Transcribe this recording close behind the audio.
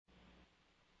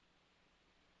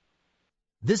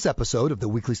This episode of the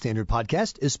Weekly Standard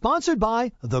Podcast is sponsored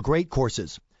by The Great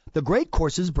Courses. The Great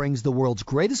Courses brings the world's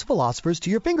greatest philosophers to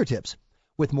your fingertips.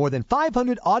 With more than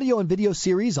 500 audio and video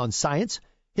series on science,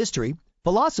 history,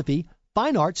 philosophy,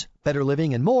 fine arts, better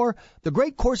living, and more, The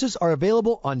Great Courses are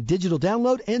available on digital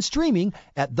download and streaming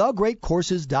at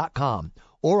thegreatcourses.com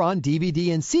or on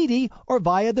DVD and CD or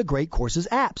via The Great Courses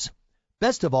apps.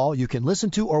 Best of all, you can listen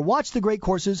to or watch The Great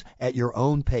Courses at your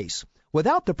own pace,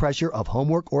 without the pressure of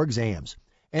homework or exams.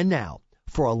 And now,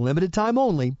 for a limited time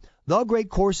only, The Great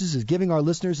Courses is giving our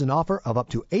listeners an offer of up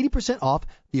to 80% off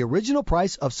the original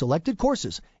price of selected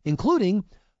courses, including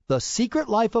The Secret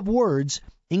Life of Words,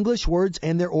 English Words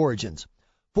and Their Origins.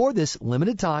 For this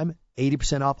limited time,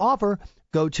 80% off offer,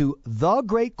 go to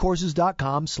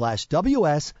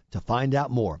thegreatcourses.com/WS to find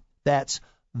out more. That's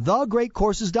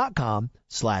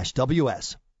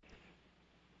thegreatcourses.com/WS.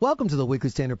 Welcome to the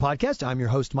Weekly Standard Podcast. I'm your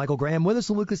host, Michael Graham. With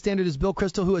us on the Weekly Standard is Bill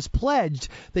Kristol, who has pledged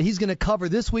that he's going to cover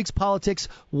this week's politics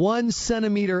 1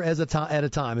 centimeter at a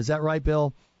time. Is that right,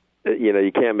 Bill? You know,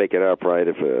 you can't make it up, right?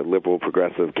 If a liberal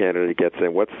progressive candidate gets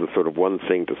in, what's the sort of one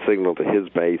thing to signal to his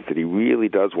base that he really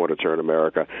does want to turn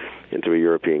America into a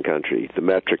European country? The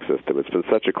metric system. It's been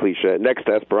such a cliche. Next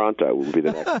Esperanto will be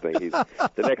the next thing.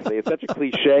 The next thing. It's such a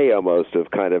cliche almost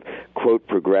of kind of, quote,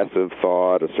 progressive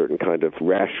thought, a certain kind of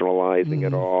rationalizing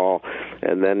it all.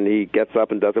 And then he gets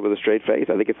up and does it with a straight face.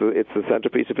 I think it's the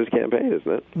centerpiece of his campaign,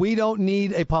 isn't it? We don't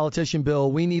need a politician,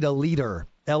 Bill. We need a leader.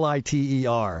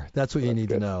 Liter. That's what you need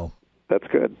to know. That's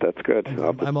good.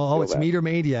 It's meter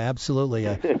media, absolutely.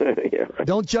 Yeah, right.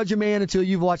 Don't judge a man until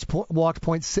you've walked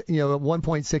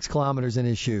 1.6 kilometers in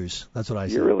his shoes. That's what I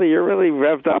say. You're really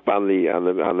revved up on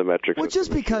the metrics. Well,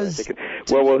 just because.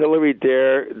 Will Hillary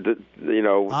dare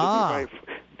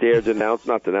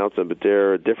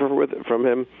differ from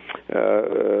him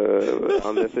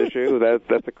on this issue? That's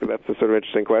a sort of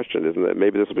interesting question, isn't it?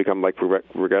 Maybe this will become like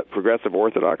progressive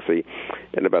orthodoxy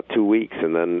in about 2 weeks,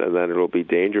 and then it'll be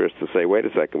dangerous to say, wait a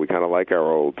second, we kind of like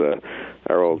our old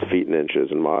feet and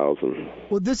inches and miles.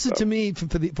 Well, this is, to me,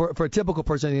 for a typical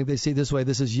person, I think they see it this way.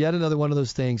 This is yet another one of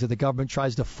those things that the government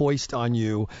tries to foist on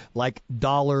you, like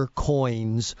dollar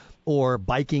coins or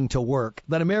biking to work,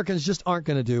 that Americans just aren't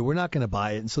going to do. We're not going to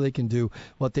buy it, and so they can do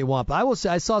what they want. But I will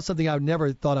say, I saw something I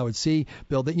never thought I would see,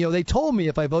 Bill, that, they told me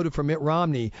if I voted for Mitt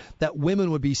Romney that women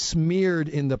would be smeared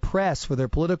in the press for their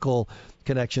political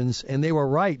connections, and they were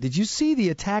right. Did you see the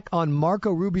attack on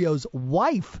Marco Rubio's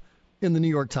wife in the New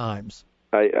York Times?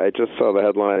 I just saw the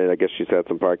headline, and I guess she's had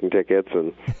some parking tickets,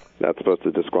 and that's supposed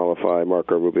to disqualify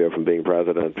Marco Rubio from being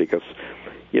president because,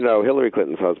 Hillary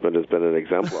Clinton's husband has been an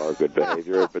exemplar of good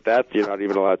behavior, but that you're not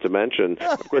even allowed to mention.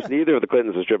 Of course, neither of the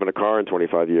Clintons has driven a car in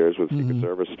 25 years with Secret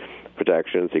Service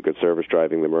protection, Secret Service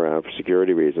driving them around for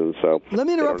security reasons. So let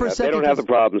me interrupt for a second. They don't have the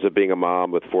problems of being a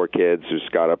mom with 4 kids who's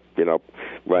got to,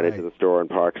 run into the store and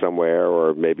park somewhere,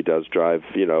 or maybe does drive,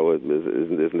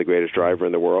 isn't the greatest driver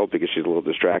in the world because she's a little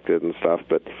distracted and stuff.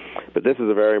 But this is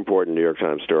a very important New York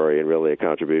Times story and really a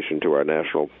contribution to our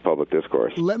national public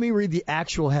discourse. Let me read the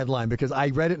actual headline because I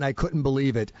read it and I couldn't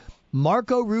believe it.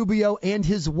 Marco Rubio and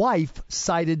his wife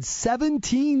cited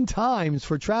 17 times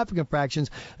for traffic infractions.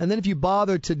 And then if you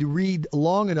bother to read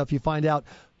long enough, you find out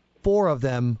 4 of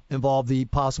them involve the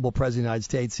possible president of the United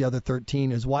States. The other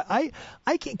 13 is why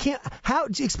I can't. How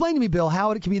explain to me, Bill, how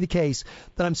it can be the case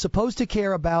that I'm supposed to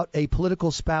care about a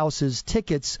political spouse's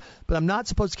tickets, but I'm not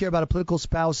supposed to care about a political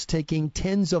spouse taking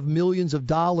tens of millions of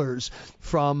dollars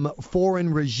from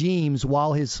foreign regimes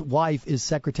while his wife is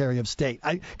Secretary of State?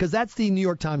 Because that's the New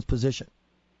York Times position.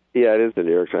 Yeah, it is the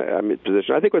New York Times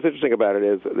position. I think what's interesting about it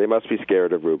is they must be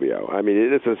scared of Rubio.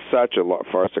 This is such a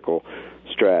farcical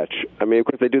stretch. Of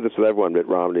course, they do this with everyone. Mitt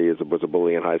Romney was a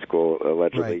bully in high school,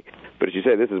 allegedly. Right. But as you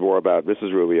say, this is more about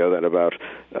Mrs. Rubio than about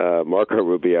Marco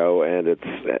Rubio, and it's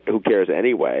who cares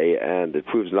anyway, and it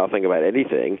proves nothing about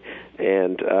anything,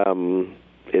 and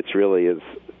it's really is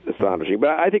astonishing.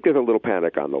 But I think there's a little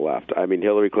panic on the left.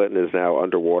 Hillary Clinton is now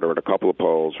underwater in a couple of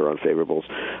polls. Her unfavorables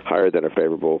higher than a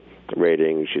favorable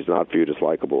rating. She's not viewed as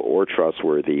likable or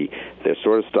trustworthy. They're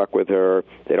sort of stuck with her.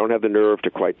 They don't have the nerve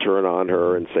to quite turn on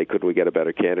her and say, couldn't we get a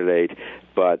better candidate?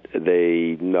 But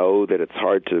they know that it's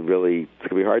going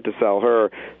to be hard to sell her.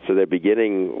 So they're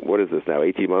beginning, what is this now,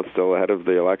 18 months still ahead of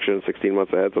the election, 16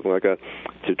 months ahead, something like that,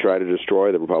 to try to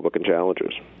destroy the Republican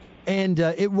challengers. And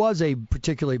it was a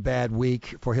particularly bad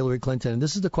week for Hillary Clinton. And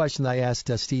this is the question that I asked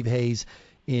Steve Hayes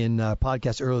in a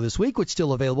podcast earlier this week, which is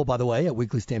still available, by the way, at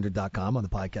weeklystandard.com on the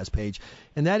podcast page.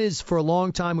 And that is, for a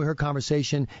long time we heard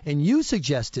conversation, and you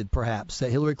suggested perhaps that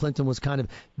Hillary Clinton was kind of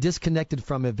disconnected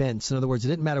from events. In other words, it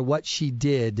didn't matter what she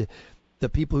did, the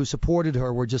people who supported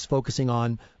her were just focusing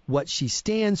on what she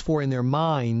stands for in their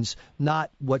minds, not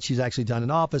what she's actually done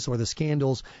in office or the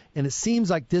scandals. And it seems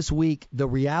like this week the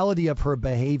reality of her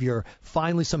behavior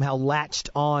finally somehow latched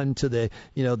on to the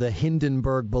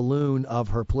Hindenburg balloon of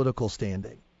her political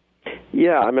standing.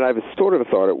 Yeah, I mean, I sort of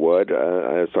thought it would.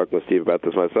 I was talking with Steve about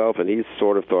this myself, and he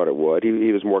sort of thought it would.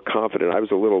 He was more confident. I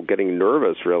was a little getting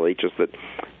nervous, really, just that,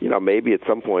 maybe at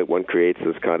some point one creates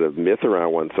this kind of myth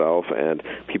around oneself, and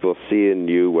people see in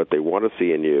you what they want to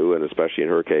see in you, and especially in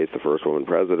her case, the first woman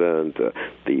president,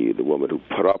 the woman who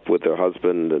put up with her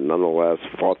husband and nonetheless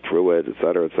fought through it, et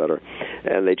cetera, et cetera.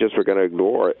 And they just were going to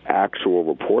ignore actual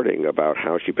reporting about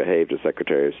how she behaved as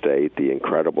Secretary of State, the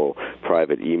incredible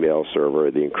private email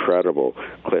server, the incredible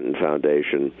Clinton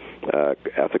Foundation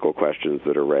ethical questions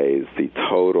that are raised, the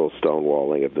total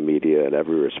stonewalling of the media in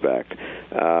every respect.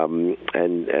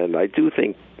 And I do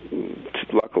think,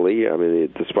 luckily, I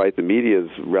mean, despite some of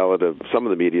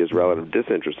the media's relative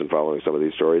disinterest in following some of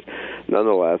these stories,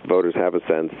 nonetheless, voters have a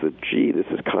sense that, gee, this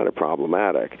is kind of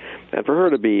problematic. And for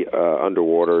her to be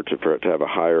underwater, to have a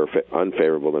higher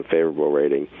unfavorable than favorable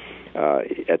rating,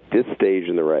 at this stage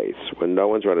in the race, when no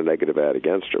one's run a negative ad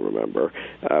against her, remember,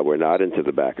 we're not into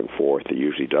the back and forth that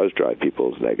usually does drive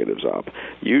people's negatives up.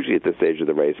 Usually at this stage of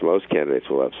the race, most candidates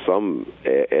will have some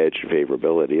edge in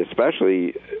favorability,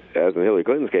 especially as in Hillary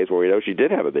Clinton's case, where we know she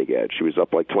did have a big edge. She was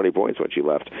up like 20 points when she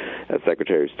left as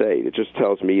Secretary of State. It just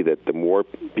tells me that the more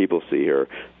people see her,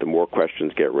 the more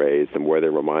questions get raised, the more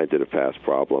they're reminded of past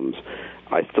problems.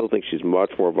 I still think she's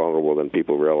much more vulnerable than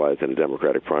people realize in a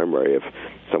Democratic primary if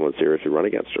someone seriously run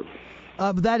against her.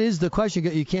 But that is the question.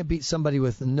 You can't beat somebody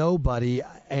with nobody,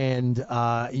 and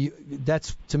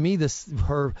that's, to me,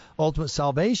 her ultimate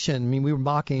salvation. I mean, we were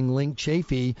mocking Link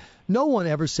Chafee. No one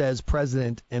ever says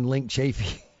president and Link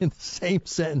Chafee in the same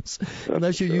sentence,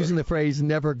 unless you're using the phrase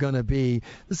never gonna be.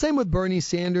 The same with Bernie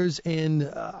Sanders and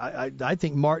I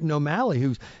think Martin O'Malley,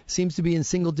 who seems to be in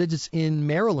single digits in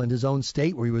Maryland, his own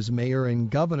state where he was mayor and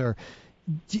governor.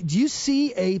 Do you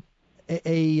see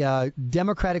a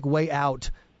Democratic way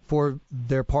out for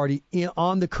their party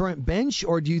on the current bench,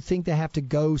 or do you think they have to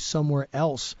go somewhere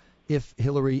else if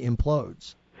Hillary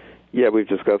implodes? Yeah, we've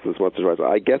discussed this once or twice.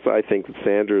 I guess I think that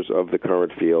Sanders of the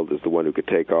current field is the one who could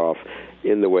take off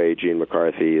in the way Gene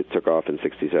McCarthy took off in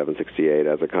 67, 68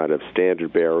 as a kind of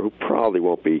standard bearer who probably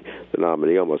won't be the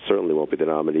nominee, almost certainly won't be the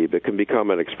nominee, but can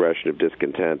become an expression of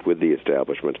discontent with the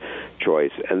establishment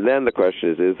choice. And then the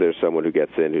question is there someone who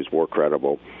gets in who's more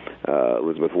credible?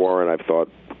 Elizabeth Warren, I've thought,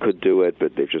 could do it,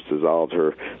 but they've just dissolved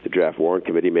the draft Warren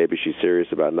committee. Maybe she's serious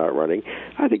about not running.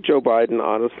 I think Joe Biden,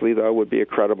 honestly, though, would be a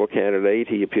credible candidate.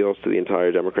 He appeals to the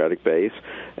entire Democratic base.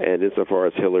 And insofar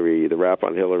as Hillary, the rap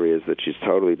on Hillary is that she's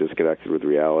totally disconnected with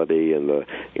reality and the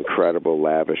incredible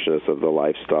lavishness of the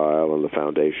lifestyle and the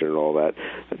foundation and all that.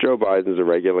 Joe Biden's a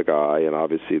regular guy, and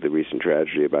obviously the recent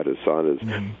tragedy about his son is,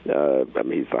 I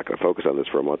mean, he's not going to focus on this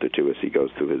for a month or two as he goes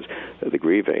through the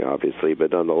grieving, obviously,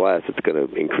 but nonetheless, it's going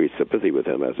to increase sympathy with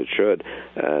him, as it should.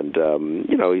 And,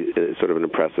 he's sort of an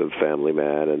impressive family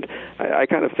man. And I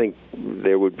kind of think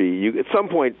there would be, at some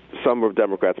point, some of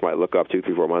Democrats might look up 2,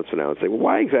 3, 4 months from now and say, well,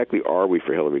 why exactly are we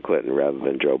for Hillary Clinton rather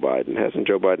than Joe Biden? Hasn't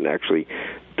Joe Biden actually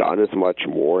done as much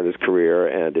more in his career?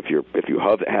 And if you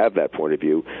have that point of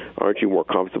view, aren't you more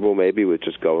comfortable maybe with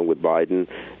just going with Biden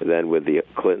than with the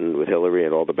Clinton, with Hillary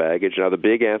and all the baggage? Now, the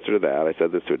big answer to that, I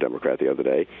said this to a Democrat the other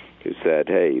day, who said,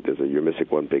 hey, you're missing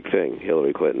one big thing.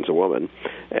 Hillary Clinton's a woman,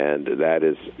 and that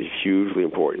is hugely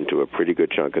important to a pretty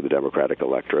good chunk of the Democratic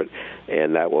electorate,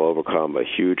 and that will overcome a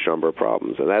huge number of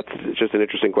problems. And that's just an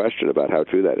interesting question about how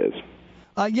true that is.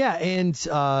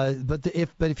 But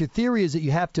if your theory is that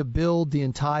you have to build the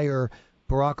entire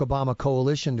Barack Obama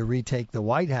coalition to retake the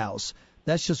White House,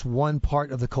 that's just one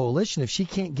part of the coalition. If she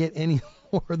can't get any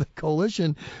more of the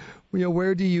coalition,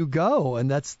 where do you go? And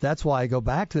that's why I go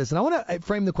back to this. And I want to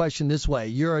frame the question this way.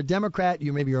 You're a Democrat,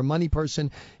 maybe you're a money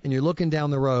person, and you're looking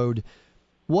down the road.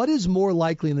 What is more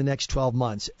likely in the next 12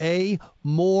 months?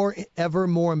 Ever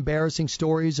more embarrassing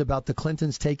stories about the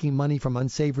Clintons taking money from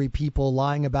unsavory people,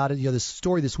 lying about it. The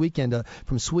story this weekend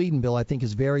from Sweden, Bill, I think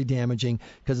is very damaging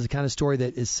because it's the kind of story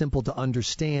that is simple to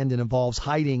understand and involves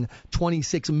hiding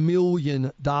 $26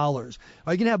 million. Are you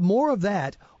going to have more of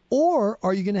that, or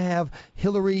are you going to have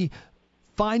Hillary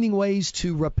finding ways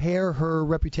to repair her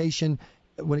reputation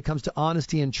when it comes to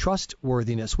honesty and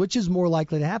trustworthiness? Which is more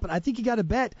likely to happen? I think you got to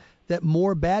bet that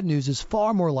more bad news is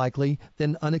far more likely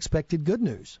than unexpected good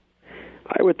news.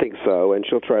 I would think so, and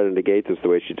she'll try to negate this the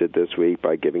way she did this week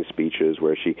by giving speeches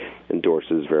where she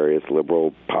endorses various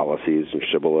liberal policies and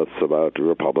shibboleths about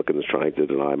Republicans trying to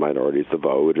deny minorities the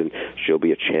vote, and she'll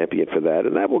be a champion for that,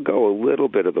 and that will go a little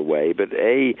bit of the way, but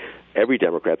every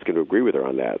Democrat's going to agree with her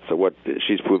on that. So what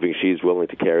she's proving, she's willing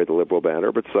to carry the liberal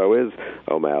banner, but so is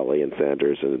O'Malley and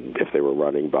Sanders, and if they were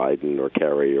running Biden or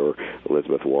Kerry or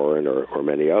Elizabeth Warren or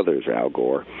many others, Al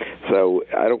Gore. So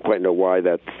I don't quite know why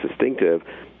that's distinctive.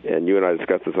 And you and I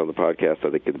discussed this on the podcast, I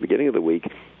think, at the beginning of the week.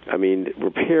 I mean,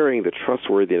 repairing the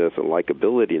trustworthiness and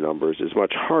likability numbers is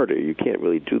much harder. You can't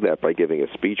really do that by giving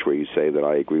a speech where you say that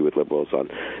I agree with liberals on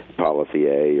policy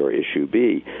A or issue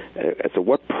B. And so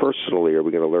what personally are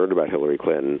we going to learn about Hillary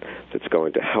Clinton that's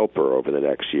going to help her over the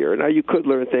next year? Now, you could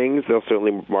learn things. They'll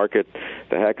certainly market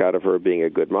the heck out of her being a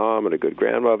good mom and a good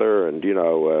grandmother and,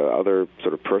 other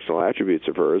sort of personal attributes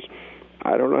of hers.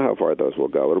 I don't know how far those will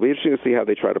go. It'll be interesting to see how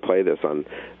they try to play this on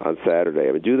Saturday.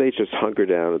 I mean, do they just hunker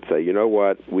down and say, you know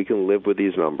what, we can live with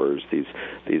these numbers, these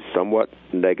somewhat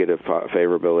negative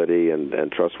favorability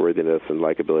and trustworthiness and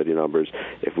likability numbers,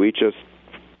 if we just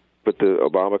put the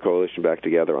Obama coalition back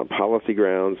together on policy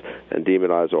grounds and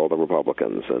demonize all the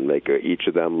Republicans and make each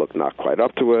of them look not quite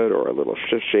up to it or a little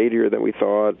shadier than we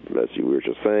thought, as you were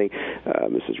just saying.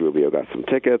 Mrs. Rubio got some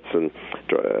tickets, and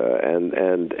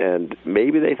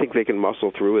maybe they think they can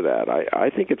muscle through with that. I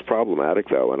think it's problematic,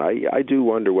 though, and I do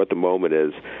wonder what the moment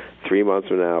is 3 months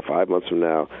from now, 5 months from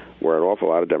now, where an awful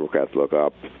lot of Democrats look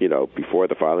up, before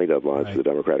the filing deadlines for the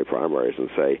Democratic primaries and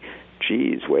say,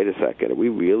 geez, wait a second, are we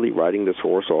really riding this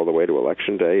horse all the way to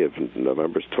Election Day of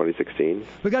November 2016?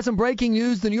 We got some breaking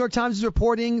news. The New York Times is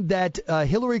reporting that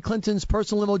Hillary Clinton's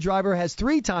personal limo driver has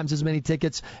 3 times as many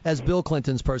tickets as Bill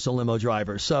Clinton's personal limo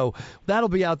driver. So that'll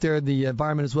be out there in the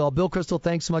environment as well. Bill Kristol,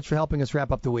 thanks so much for helping us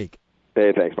wrap up the week.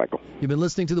 Hey, thanks, Michael. You've been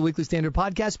listening to the Weekly Standard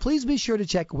Podcast. Please be sure to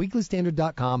check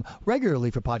weeklystandard.com regularly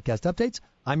for podcast updates.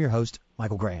 I'm your host,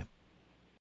 Michael Graham.